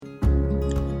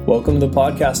Welcome to the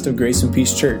podcast of Grace and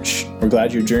Peace Church. We're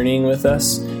glad you're journeying with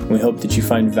us, and we hope that you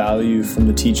find value from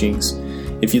the teachings.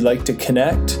 If you'd like to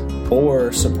connect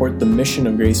or support the mission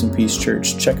of Grace and Peace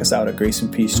Church, check us out at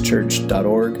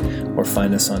graceandpeacechurch.org or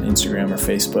find us on Instagram or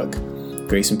Facebook.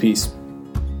 Grace and Peace.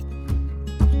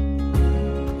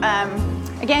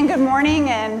 Again, good morning,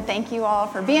 and thank you all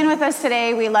for being with us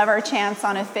today. We love our chance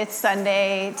on a fifth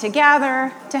Sunday to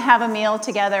gather, to have a meal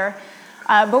together.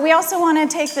 But we also want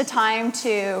to take the time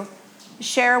to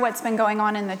share what's been going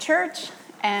on in the church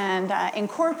and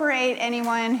incorporate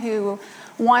anyone who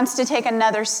wants to take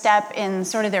another step in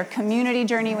sort of their community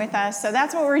journey with us. So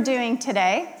that's what we're doing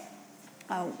today.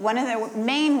 One of the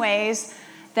main ways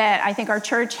that I think our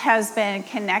church has been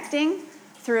connecting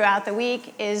throughout the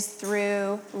week is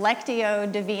through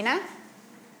Lectio Divina.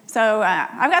 So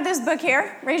I've got this book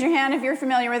here. Raise your hand if you're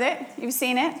familiar with it. You've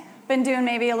seen it. Been doing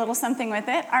maybe a little something with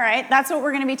it. All right, that's what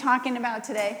we're going to be talking about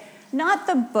today. Not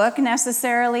the book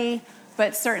necessarily,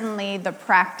 but certainly the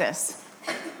practice.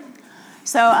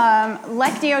 So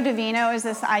Lectio Divina is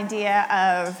this idea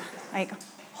of like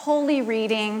holy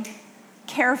reading,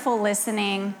 careful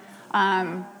listening,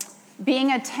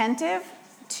 being attentive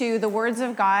to the words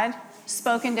of God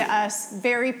spoken to us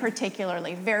very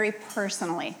particularly, very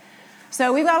personally.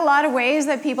 So we've got a lot of ways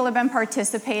that people have been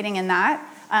participating in that.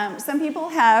 Some people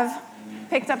have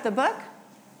picked up the book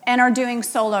and are doing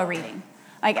solo reading.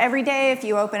 Like every day, if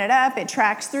you open it up, it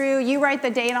tracks through. You write the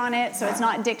date on it, so it's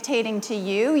not dictating to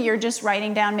you. You're just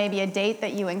writing down maybe a date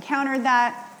that you encountered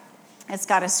that. It's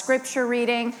got a scripture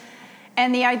reading.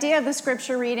 And the idea of the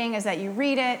scripture reading is that you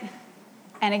read it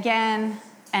and again,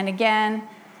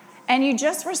 and you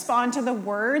just respond to the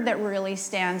word that really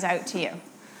stands out to you.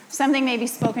 Something maybe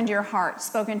spoken to your heart,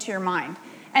 spoken to your mind.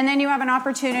 And then you have an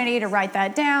opportunity to write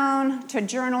that down, to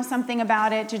journal something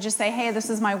about it, to just say, hey, this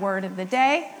is my word of the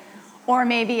day. Or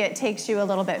maybe it takes you a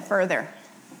little bit further.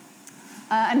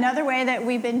 Another way that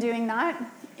we've been doing that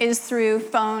is through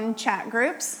phone chat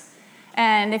groups.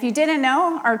 And if you didn't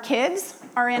know, our kids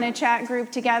are in a chat group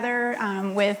together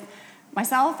with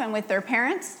myself and with their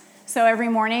parents. So every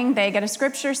morning they get a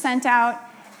scripture sent out.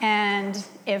 And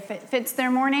if it fits their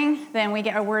morning, then we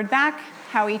get a word back,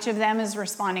 how each of them is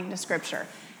responding to scripture.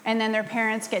 And then their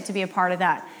parents get to be a part of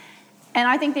that. And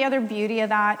I think the other beauty of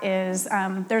that is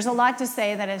there's a lot to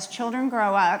say that as children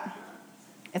grow up,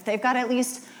 if they've got at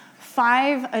least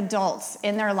 5 adults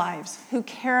in their lives who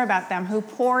care about them, who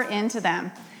pour into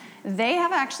them, they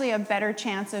have actually a better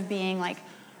chance of being like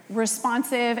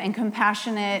responsive and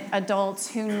compassionate adults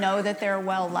who know that they're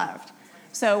well loved.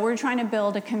 So we're trying to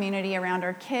build a community around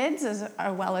our kids as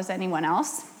well as anyone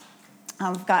else.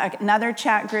 We've got another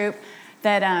chat group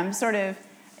that sort of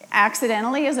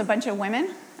accidentally is a bunch of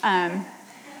women.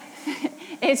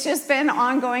 It's just been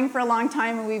ongoing for a long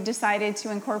time, and we've decided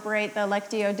to incorporate the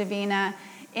Lectio Divina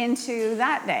into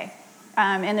that day.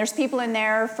 And there's people in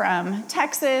there from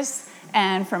Texas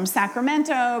and from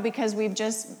Sacramento because we've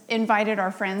just invited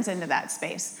our friends into that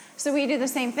space. So we do the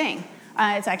same thing.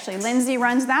 It's actually Lindsay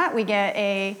runs that. We get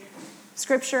a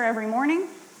scripture every morning,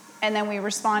 and then we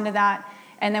respond to that.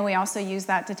 And then we also use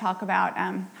that to talk about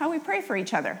how we pray for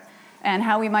each other and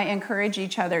how we might encourage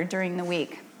each other during the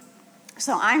week.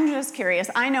 So I'm just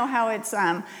curious. I know how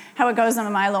it goes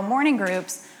in my little morning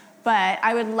groups, but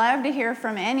I would love to hear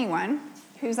from anyone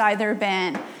who's either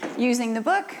been using the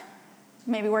book,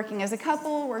 maybe working as a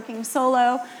couple, working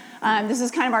solo. This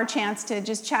is kind of our chance to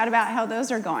just chat about how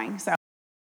those are going.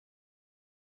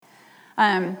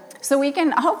 So we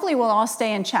can, hopefully we'll all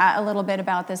stay and chat a little bit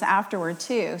about this afterward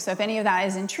too. So if any of that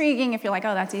is intriguing, if you're like,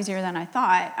 oh, that's easier than I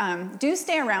thought, do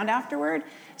stay around afterward.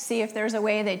 See if there's a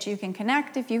way that you can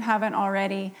connect if you haven't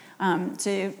already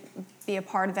to be a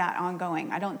part of that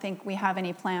ongoing. I don't think we have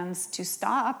any plans to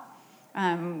stop.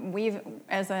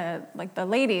 The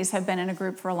ladies have been in a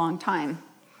group for a long time.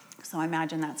 So I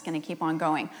imagine that's going to keep on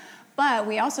going. But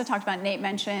we also talked about, Nate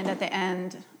mentioned at the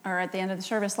end of the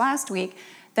service last week,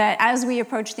 that as we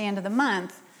approach the end of the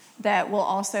month, that we'll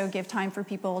also give time for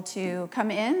people to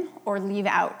come in or leave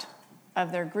out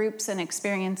of their groups and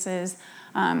experiences.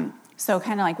 So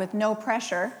kind of like with no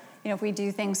pressure, if we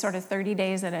do things sort of 30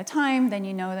 days at a time, then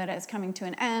you know that it's coming to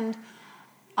an end.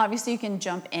 Obviously, you can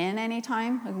jump in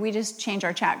anytime. We just change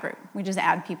our chat group. We just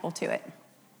add people to it.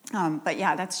 But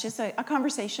yeah, that's just a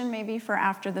conversation maybe for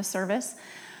after the service.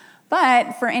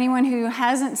 But for anyone who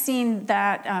hasn't seen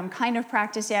that kind of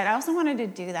practice yet, I also wanted to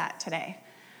do that today.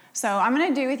 So I'm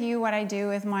going to do with you what I do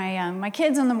with my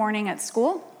kids in the morning at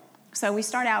school. So we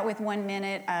start out with 1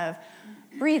 minute of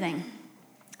breathing.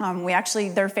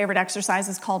 Their favorite exercise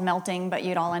is called melting, but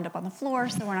you'd all end up on the floor,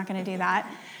 so we're not going to do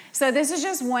that. So this is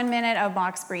just 1 minute of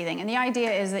box breathing. And the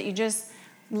idea is that you just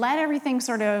let everything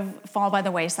sort of fall by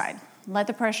the wayside. Let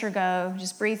the pressure go,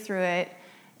 just breathe through it,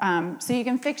 so you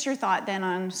can fix your thought then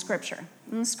on Scripture.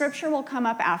 And Scripture will come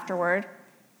up afterward,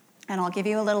 and I'll give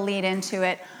you a little lead into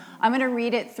it. I'm going to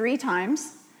read it 3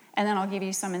 times, and then I'll give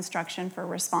you some instruction for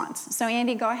response. So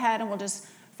Andy, go ahead, and we'll just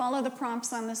follow the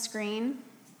prompts on the screen.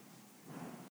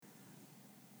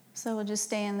 So we'll just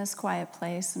stay in this quiet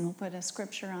place, and we'll put a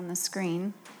scripture on the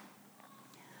screen.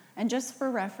 And just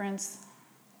for reference,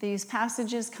 these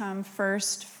passages come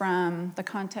first from the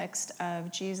context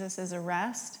of Jesus'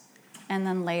 arrest and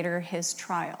then later his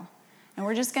trial. And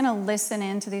we're just going to listen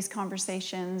into these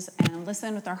conversations and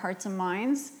listen with our hearts and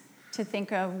minds to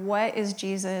think of what is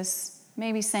Jesus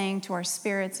maybe saying to our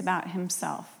spirits about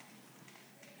himself.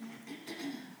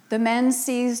 The men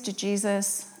seized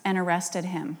Jesus and arrested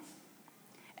him.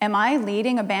 "Am I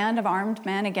leading a band of armed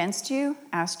men against you?"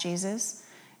 asked Jesus.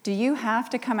 "Do you have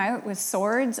to come out with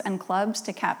swords and clubs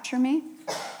to capture me?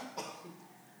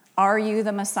 Are you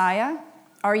the Messiah?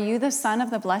 Are you the Son of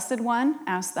the Blessed One?"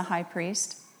 asked the high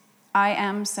priest. "I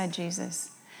am," said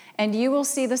Jesus. "And you will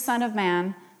see the Son of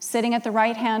Man sitting at the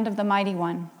right hand of the Mighty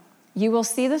One. You will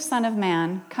see the Son of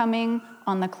Man coming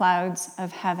on the clouds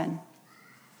of heaven."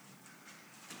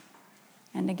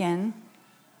 And again,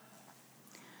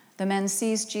 the men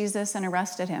seized Jesus and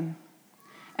arrested him.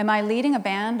 "Am I leading a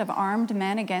band of armed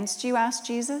men against you?" asked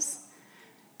Jesus.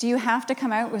 "Do you have to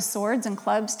come out with swords and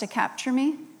clubs to capture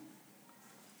me?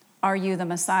 Are you the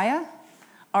Messiah?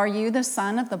 Are you the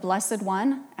Son of the Blessed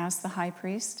One?" asked the high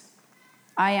priest.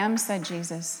 "I am," said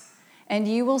Jesus. "And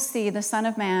you will see the Son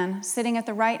of Man sitting at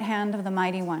the right hand of the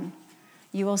Mighty One.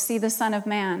 You will see the Son of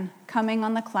Man coming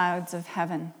on the clouds of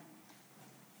heaven."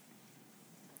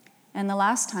 And the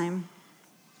last time,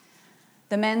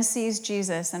 the men seized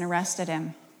Jesus and arrested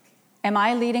him. "Am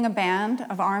I leading a band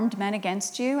of armed men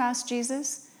against you?" asked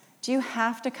Jesus. "Do you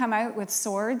have to come out with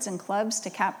swords and clubs to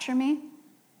capture me?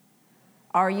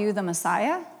 Are you the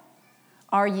Messiah?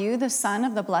 Are you the Son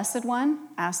of the Blessed One?"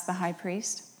 asked the high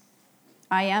priest.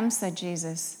 "I am," said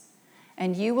Jesus.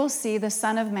 "And you will see the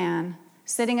Son of Man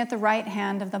sitting at the right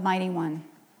hand of the Mighty One.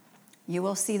 You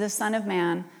will see the Son of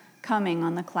Man coming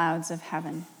on the clouds of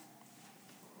heaven."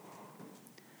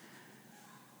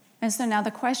 And so now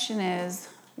the question is,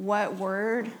 what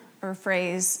word or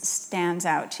phrase stands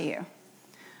out to you?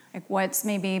 Like, what's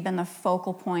maybe been the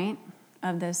focal point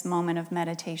of this moment of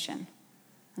meditation?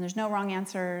 And there's no wrong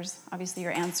answers. Obviously,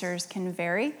 your answers can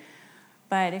vary.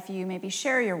 But if you maybe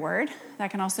share your word, that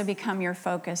can also become your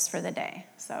focus for the day.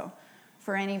 So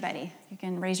for anybody, you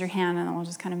can raise your hand and then we'll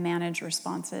just kind of manage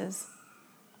responses.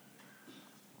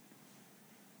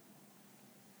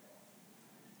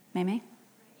 Mimi?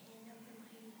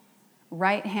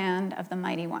 Right hand of the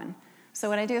Mighty One. So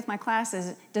what I do with my class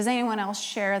is, does anyone else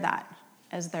share that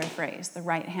as their phrase, the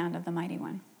right hand of the Mighty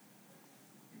One?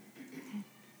 Okay.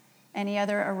 Any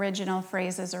other original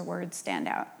phrases or words stand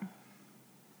out?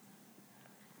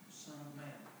 Son of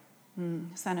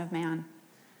Man. Son of Man.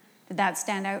 Did that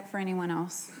stand out for anyone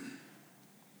else?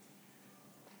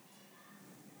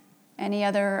 Any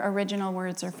other original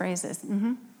words or phrases?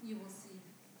 Mm-hmm. You will see.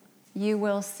 You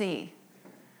will see.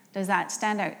 Does that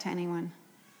stand out to anyone?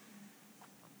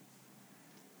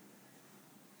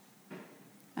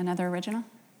 Another original?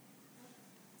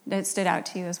 It stood out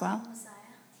to you as well? Messiah.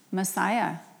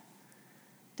 Messiah.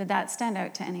 Did that stand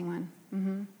out to anyone?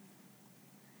 Mm-hmm.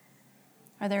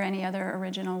 Are there any other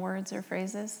original words or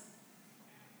phrases?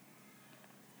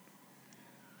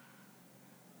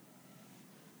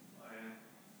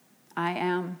 I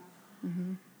am.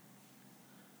 Mm-hmm.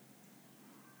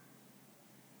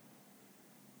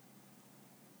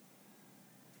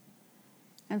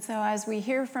 And so as we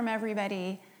hear from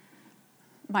everybody,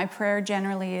 my prayer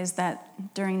generally is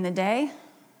that during the day,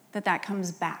 that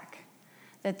comes back,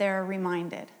 that they're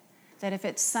reminded that if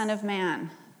it's Son of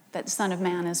Man, that Son of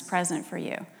Man is present for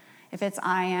you. If it's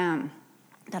I am,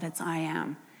 that it's I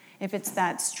am. If it's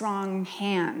that strong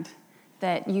hand,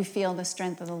 that you feel the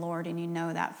strength of the Lord and you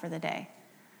know that for the day.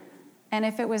 And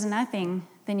if it was nothing,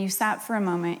 then you sat for a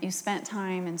moment, you spent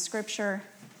time in Scripture,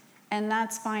 and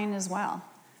that's fine as well.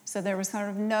 So there was sort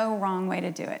of no wrong way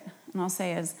to do it. And I'll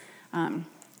say is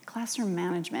classroom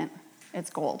management, it's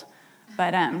gold.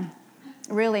 But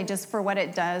really just for what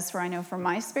it does for, I know for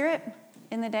my spirit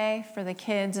in the day, for the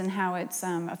kids and how it's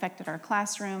affected our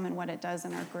classroom and what it does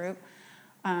in our group,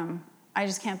 I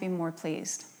just can't be more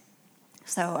pleased.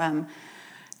 So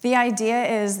the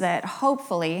idea is that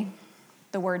hopefully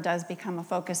the word does become a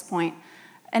focus point,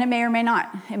 and it may or may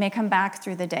not. It may come back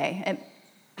through the day. It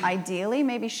ideally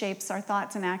maybe shapes our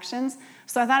thoughts and actions.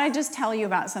 So I thought I'd just tell you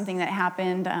about something that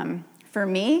happened for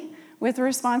me with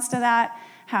response to that,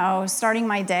 how starting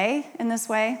my day in this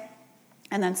way,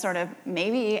 and then sort of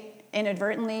maybe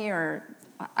inadvertently or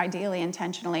ideally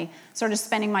intentionally, sort of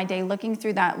spending my day looking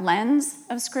through that lens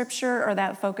of Scripture or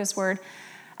that focus word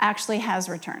actually has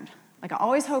returned. Like, I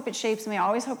always hope it shapes me, I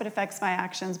always hope it affects my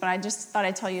actions, but I just thought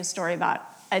I'd tell you a story about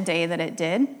a day that it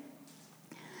did.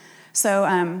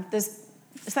 So this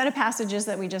set of passages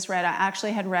that we just read, I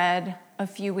actually had read a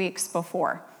few weeks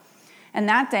before. And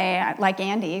that day, like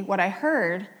Andy, what I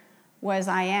heard was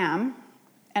I am,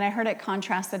 and I heard it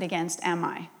contrasted against am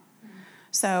I.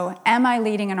 So, am I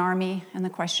leading an army? And the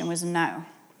question was no.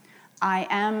 I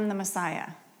am the Messiah.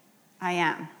 I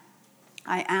am.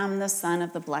 I am the Son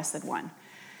of the Blessed One.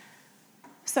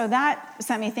 So that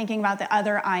sent me thinking about the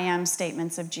other I am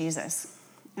statements of Jesus.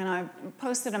 And I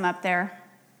posted them up there.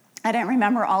 I didn't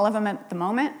remember all of them at the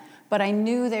moment, but I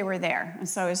knew they were there. And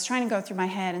so I was trying to go through my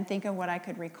head and think of what I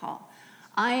could recall.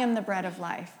 I am the bread of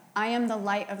life. I am the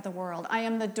light of the world. I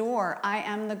am the door. I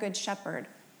am the good shepherd.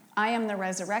 I am the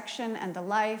resurrection and the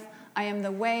life. I am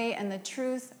the way and the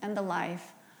truth and the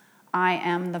life. I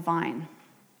am the vine.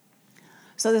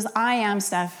 So this I am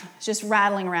stuff is just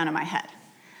rattling around in my head.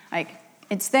 Like,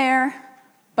 it's there,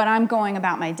 but I'm going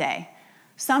about my day.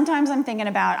 Sometimes I'm thinking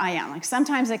about I am. Like,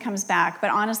 sometimes it comes back, but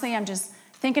honestly, I'm just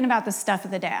thinking about the stuff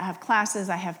of the day. I have classes,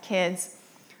 I have kids,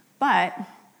 but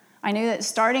I knew that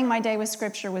starting my day with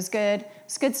Scripture was good.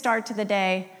 It's a good start to the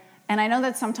day, and I know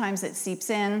that sometimes it seeps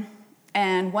in,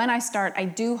 and when I start, I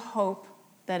do hope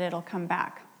that it'll come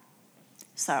back.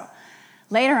 So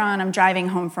later on, I'm driving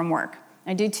home from work.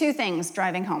 I do two things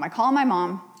driving home. I call my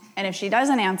mom, and if she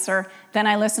doesn't answer, then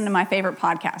I listen to my favorite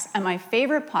podcast. And my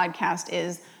favorite podcast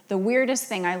is The Weirdest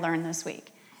Thing I Learned This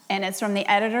Week. And it's from the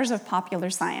editors of Popular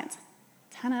Science.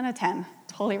 10 out of 10.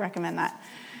 Totally recommend that.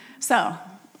 So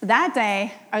that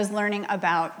day, I was learning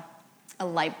about a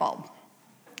light bulb.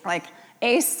 Like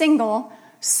a single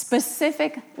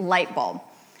specific light bulb.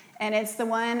 And it's the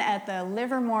one at the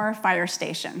Livermore Fire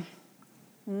Station.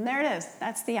 And there it is.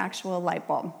 That's the actual light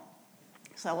bulb.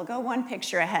 So we'll go one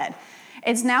picture ahead.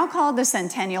 It's now called the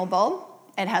Centennial Bulb.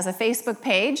 It has a Facebook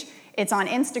page. It's on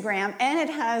Instagram. And it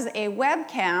has a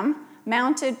webcam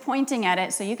mounted pointing at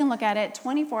it so you can look at it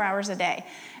 24 hours a day.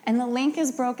 And the link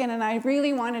is broken, and I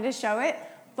really wanted to show it,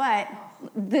 but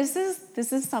this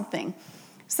is something.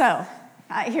 So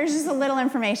here's just a little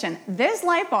information. This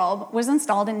light bulb was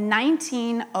installed in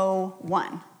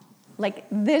 1901, like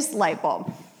this light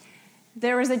bulb.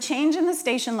 There was a change in the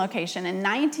station location in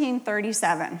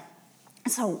 1937.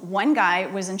 So one guy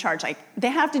was in charge. Like, they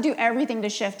have to do everything to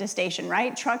shift a station,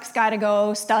 right? Trucks got to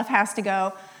go, stuff has to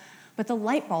go. But the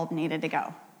light bulb needed to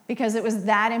go because it was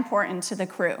that important to the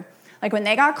crew. Like, when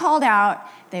they got called out,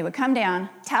 they would come down,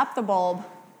 tap the bulb,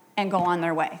 and go on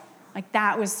their way. Like,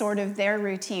 that was sort of their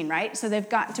routine, right? So they've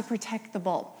got to protect the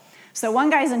bulb. So one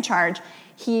guy's in charge.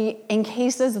 He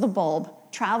encases the bulb,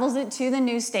 travels it to the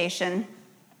news station.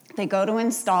 They go to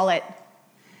install it.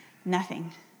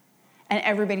 Nothing. And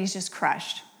everybody's just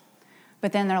crushed.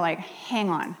 But then they're like, hang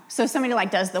on. So somebody like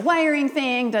does the wiring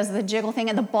thing, does the jiggle thing,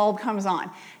 and the bulb comes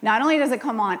on. Not only does it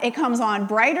come on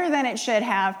brighter than it should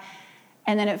have,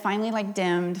 and then it finally like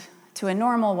dimmed to a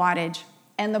normal wattage,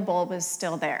 and the bulb is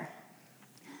still there.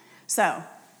 So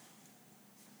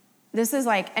this is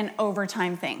like an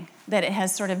overtime thing, that it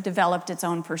has sort of developed its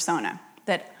own persona,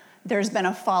 that there's been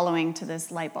a following to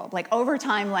this light bulb. Like over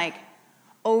time, like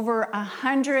over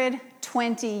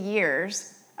 120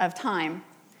 years of time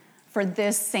for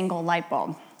this single light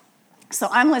bulb. So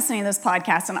I'm listening to this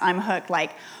podcast and I'm hooked,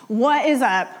 like, what is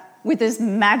up with this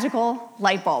magical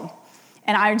light bulb?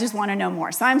 And I just want to know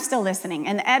more. So I'm still listening.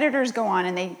 And the editors go on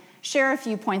and they share a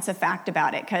few points of fact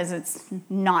about it because it's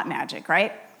not magic,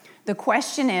 right? The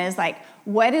question is, like,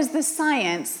 what is the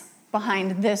science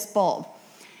behind this bulb?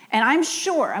 And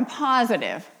I'm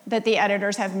positive that the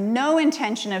editors have no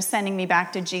intention of sending me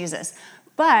back to Jesus.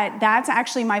 But that's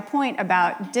actually my point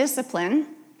about discipline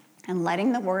and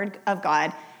letting the Word of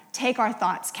God take our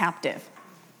thoughts captive.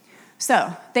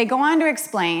 So they go on to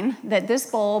explain that this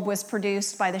bulb was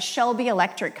produced by the Shelby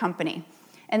Electric Company.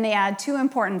 And they add two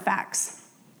important facts.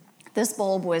 This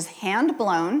bulb was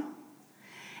hand-blown,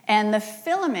 and the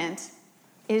filament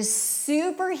is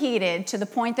superheated to the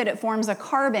point that it forms a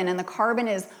carbon, and the carbon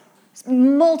is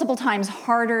multiple times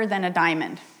harder than a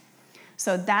diamond.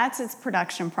 So that's its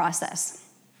production process.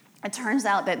 It turns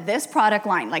out that this product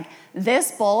line, like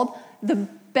this bulb, the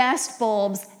best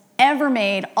bulbs ever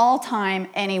made, all time,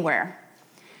 anywhere.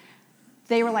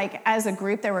 They were like, as a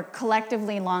group, they were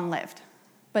collectively long-lived.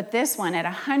 But this one, at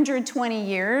 120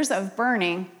 years of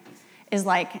burning, is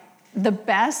like the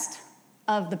best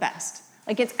of the best.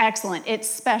 Like, it's excellent. It's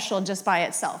special just by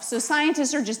itself. So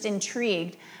scientists are just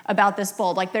intrigued about this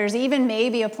bulb. Like, there's even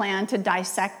maybe a plan to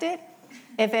dissect it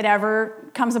if it ever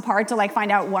comes apart to, like,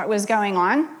 find out what was going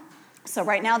on. So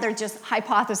right now they're just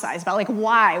hypothesized about, like,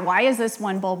 why is this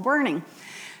one bulb burning?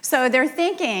 So they're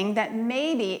thinking that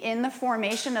maybe in the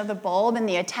formation of the bulb and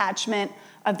the attachment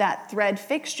of that thread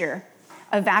fixture,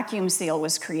 a vacuum seal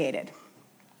was created.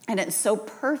 And it's so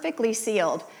perfectly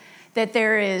sealed that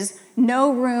there is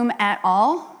no room at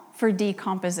all for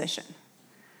decomposition.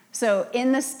 So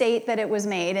in the state that it was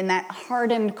made, in that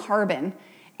hardened carbon,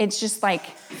 it's just like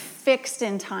fixed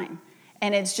in time.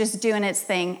 And it's just doing its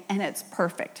thing, and it's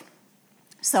perfect.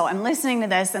 So I'm listening to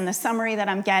this, and the summary that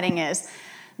I'm getting is,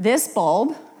 this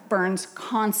bulb burns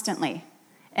constantly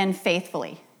and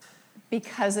faithfully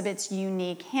because of its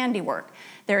unique handiwork.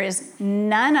 There is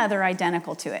none other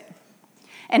identical to it.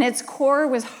 And its core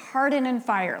was hardened in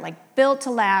fire, like built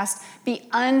to last, be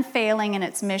unfailing in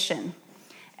its mission.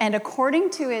 And according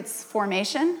to its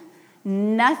formation,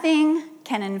 nothing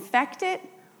can infect it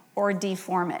or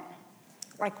deform it.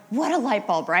 Like, what a light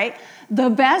bulb, right? The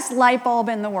best light bulb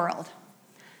in the world.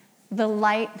 The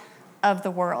light of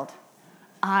the world.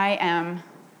 I am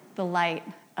the light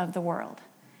of the world.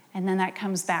 And then that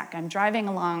comes back. I'm driving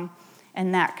along,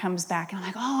 and that comes back. And I'm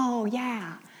like, oh,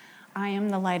 yeah, I am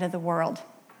the light of the world.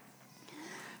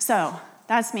 So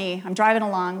that's me. I'm driving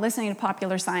along, listening to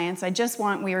popular science. I just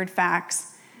want weird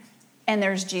facts. And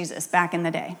there's Jesus back in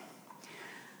the day.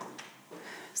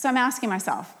 So I'm asking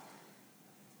myself,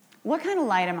 what kind of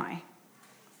light am I?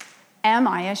 Am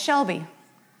I a Shelby?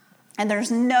 And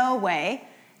there's no way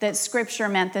that Scripture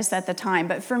meant this at the time.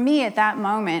 But for me at that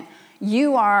moment,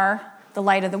 you are the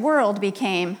light of the world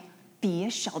became be a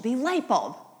Shelby light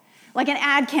bulb. Like an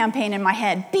ad campaign in my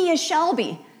head, be a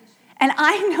Shelby. And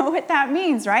I know what that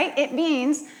means, right? It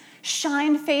means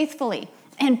shine faithfully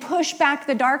and push back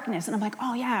the darkness. And I'm like,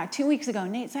 oh yeah, 2 weeks ago,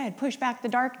 Nate said, push back the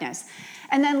darkness.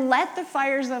 And then let the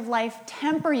fires of life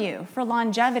temper you for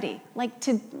longevity, like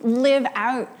to live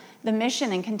out the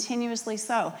mission and continuously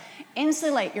so.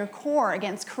 Insulate your core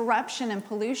against corruption and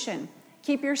pollution.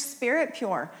 Keep your spirit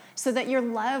pure so that your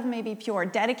love may be pure,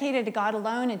 dedicated to God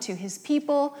alone and to his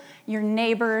people, your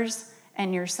neighbors,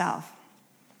 and yourself.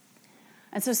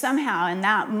 And so somehow in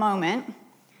that moment,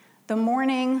 the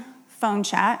morning phone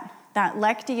chat, that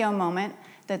Lectio moment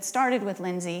that started with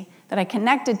Lindsay, that I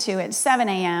connected to at 7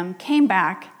 a.m., came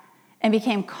back and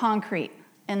became concrete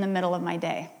in the middle of my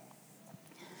day.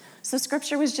 So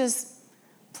Scripture was just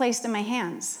placed in my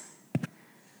hands.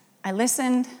 I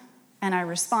listened and I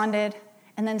responded,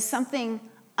 and then something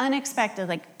unexpected,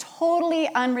 like totally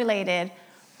unrelated,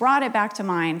 brought it back to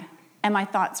mind, and my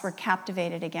thoughts were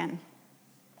captivated again.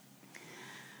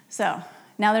 So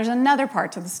now there's another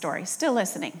part to the story, still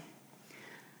listening.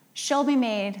 Shelby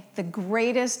made the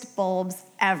greatest bulbs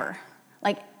ever.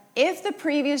 Like, if the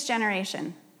previous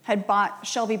generation had bought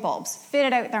Shelby bulbs,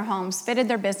 fitted out their homes, fitted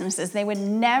their businesses, they would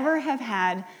never have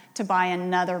had to buy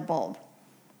another bulb.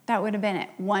 That would have been it,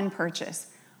 one purchase.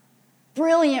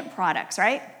 Brilliant products,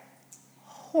 right?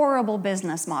 Horrible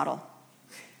business model.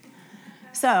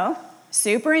 So,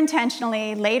 super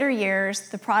intentionally, later years,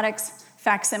 the product's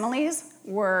facsimiles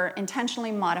were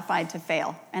intentionally modified to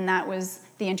fail, and that was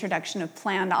the introduction of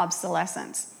planned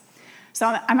obsolescence. So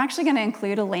I'm actually going to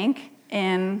include a link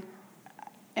in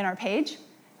our page.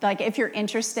 Like, if you're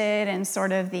interested in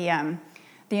sort of the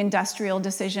industrial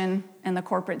decision and the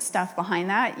corporate stuff behind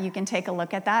that, you can take a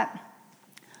look at that.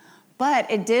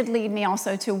 But it did lead me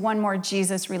also to one more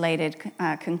Jesus-related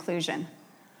conclusion.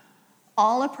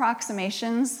 All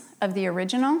approximations of the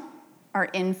original are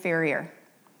inferior.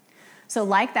 So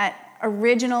like that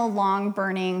original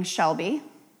long-burning Shelby,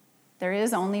 there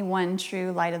is only one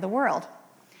true light of the world.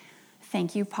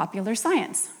 Thank you, popular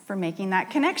science, for making that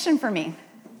connection for me.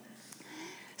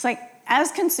 It's like,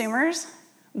 as consumers,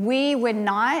 we would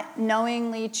not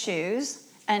knowingly choose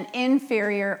an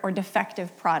inferior or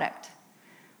defective product.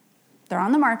 They're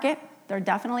on the market, they're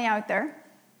definitely out there,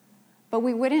 but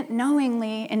we wouldn't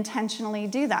knowingly, intentionally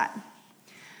do that.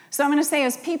 So I'm going to say,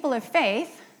 as people of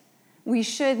faith, we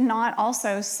should not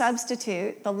also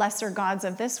substitute the lesser gods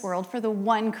of this world for the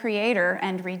one creator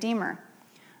and redeemer,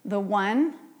 the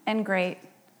one and great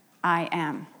I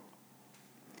am.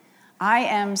 I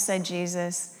am, said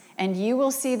Jesus, and you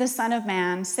will see the Son of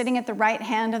Man sitting at the right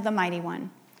hand of the Mighty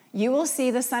One. You will see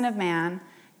the Son of Man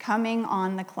coming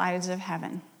on the clouds of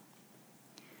heaven.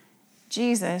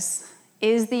 Jesus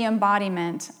is the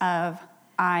embodiment of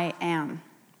I am.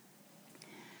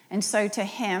 And so to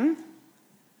him,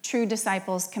 true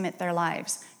disciples commit their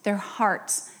lives, their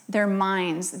hearts, their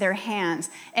minds, their hands.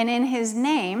 And in his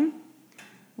name,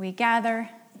 we gather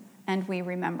and we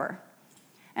remember.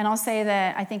 And I'll say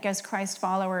that I think as Christ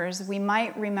followers, we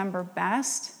might remember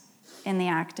best in the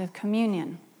act of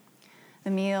communion,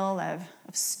 the meal of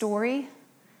story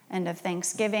and of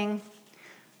thanksgiving.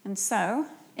 And so,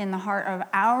 in the heart of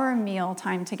our meal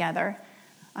time together,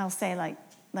 I'll say,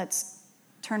 let's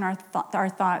turn our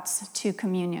thoughts to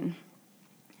communion.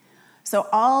 So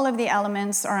all of the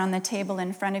elements are on the table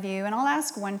in front of you, and I'll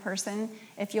ask one person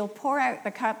if you'll pour out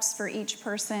the cups for each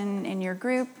person in your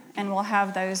group, and we'll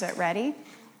have those at ready.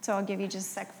 So I'll give you just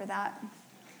a sec for that.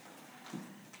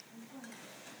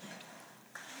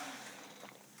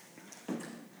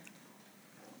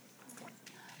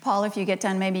 Paul, if you get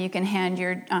done, maybe you can hand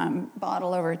your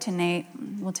bottle over to Nate.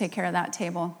 We'll take care of that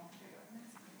table.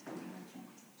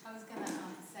 I was going to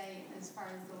say, as far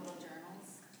as the little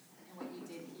journals and what you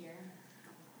did here,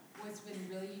 what's been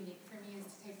really unique for me is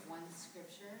to take one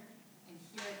scripture and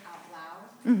hear it out loud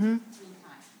 3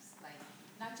 times. Like,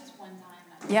 not just one time,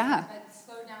 but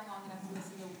slow down long enough to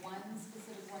listen to one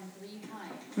specific one 3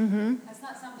 times. That's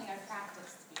not something I've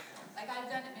practiced before. Like, I've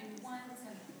done it maybe once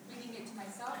and reading it to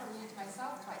myself or reading it to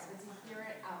myself twice, but to hear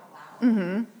it out loud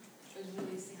was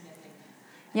really significant.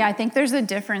 Yeah, I think there's a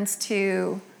difference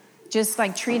to just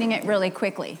like treating it really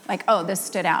quickly. Like, oh, this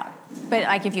stood out. But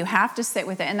like if you have to sit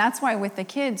with it, and that's why with the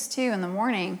kids too in the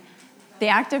morning, the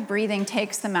act of breathing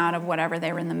takes them out of whatever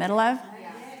they were in the middle of.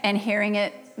 And hearing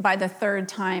it by the 3rd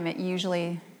time, it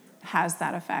usually has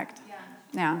that effect.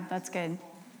 Yeah, that's good.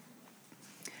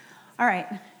 All right,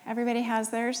 everybody has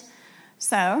theirs.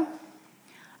 So,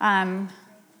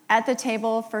 at the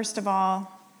table, first of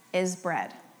all, is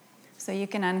bread. So you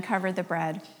can uncover the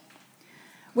bread.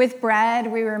 With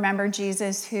bread, we remember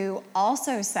Jesus, who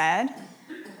also said,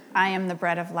 I am the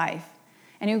bread of life,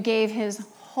 and who gave his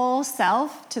whole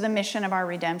self to the mission of our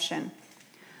redemption.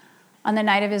 On the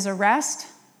night of his arrest,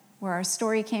 where our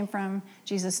story came from,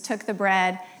 Jesus took the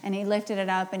bread and he lifted it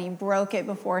up and he broke it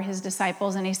before his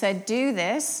disciples and he said, do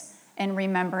this in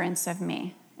remembrance of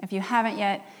me. If you haven't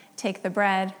yet, take the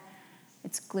bread.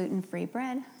 It's gluten-free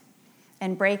bread,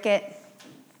 and break it.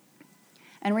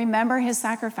 And remember his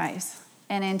sacrifice.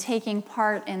 And in taking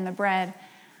part in the bread,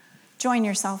 join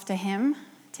yourself to him.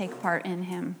 Take part in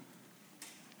him.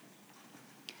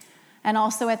 And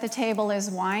also at the table is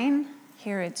wine.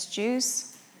 Here it's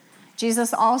juice.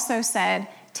 Jesus also said,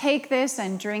 take this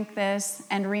and drink this,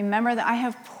 and remember that I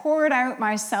have poured out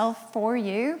myself for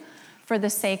you for the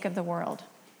sake of the world.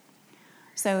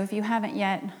 So if you haven't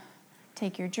yet,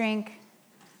 take your drink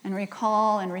and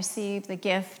recall and receive the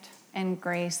gift and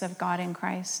grace of God in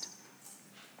Christ.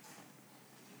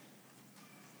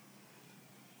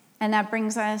 And that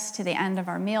brings us to the end of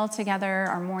our meal together,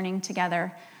 our morning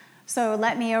together. So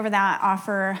let me over that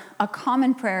offer a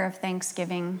common prayer of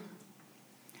thanksgiving.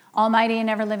 Almighty and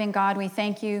ever-living God, we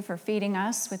thank you for feeding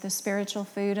us with the spiritual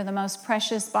food of the most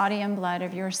precious body and blood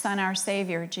of your Son, our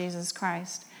Savior, Jesus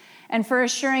Christ, and for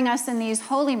assuring us in these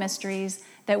holy mysteries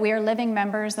that we are living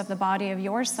members of the body of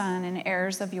your Son and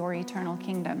heirs of your eternal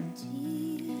kingdom.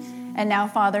 And now,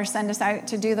 Father, send us out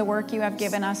to do the work you have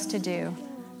given us to do,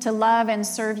 to love and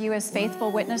serve you as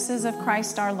faithful witnesses of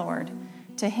Christ our Lord.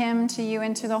 To him, to you,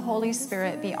 and to the Holy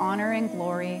Spirit be honor and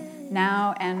glory,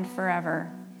 now and forever.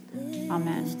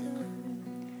 Amen.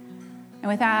 And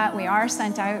with that, we are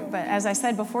sent out. But as I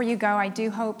said, before you go, I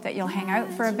do hope that you'll hang out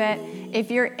for a bit.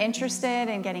 If you're interested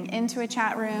in getting into a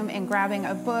chat room, in grabbing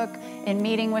a book, in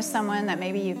meeting with someone that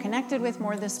maybe you connected with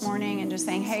more this morning and just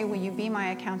saying, hey, will you be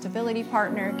my accountability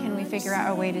partner? Can we figure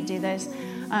out a way to do this?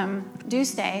 Do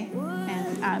stay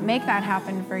and make that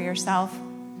happen for yourself.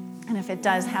 And if it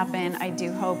does happen, I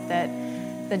do hope that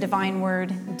the divine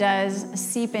word does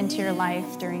seep into your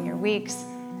life during your weeks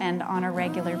and on a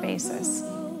regular basis.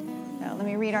 So let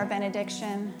me read our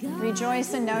benediction.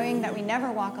 Rejoice in knowing that we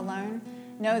never walk alone.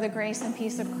 Know the grace and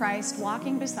peace of Christ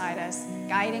walking beside us,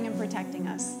 guiding and protecting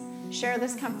us. Share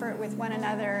this comfort with one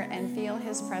another and feel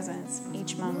his presence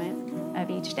each moment of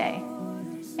each day.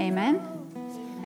 Amen.